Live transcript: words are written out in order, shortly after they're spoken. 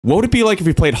What would it be like if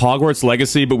we played Hogwarts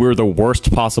Legacy, but we were the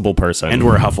worst possible person? And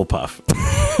we're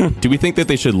Hufflepuff. Do we think that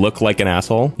they should look like an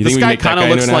asshole? You This think guy we make that kind guy of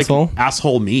looks into an like asshole?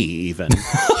 asshole me, even.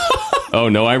 Oh,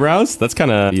 no eyebrows? That's kind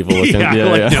of evil looking. Yeah,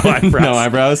 like no eyebrows. No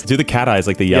eyebrows. Do the cat eyes,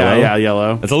 like the yellow. Yeah,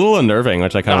 yellow. It's a little unnerving,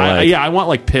 which I kind of like. Yeah, I want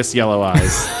like piss yellow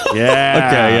eyes. Yeah.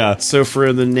 Okay, yeah. So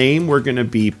for the name, we're gonna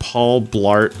be Paul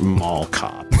Blart Mall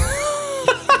Cop.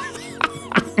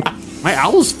 My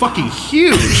owl's fucking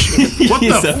huge. What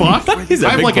the fuck? He's a I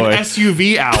have big like boy. an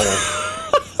SUV owl.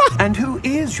 And who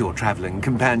is your traveling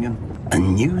companion? A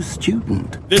new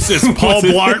student. This is Paul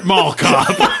Blart Mall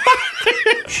Cop.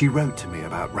 She wrote to me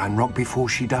about Ranrock before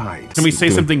she died. Can we say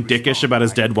something dickish about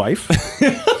his dead wife?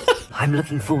 I'm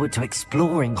looking forward to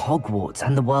exploring Hogwarts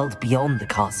and the world beyond the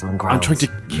castle and grounds. I'm trying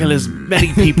to kill as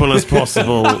many people as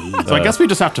possible. So I guess we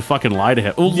just have to fucking lie to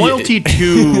him. Oh, loyalty to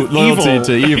evil. Loyalty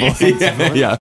to evil. Yeah.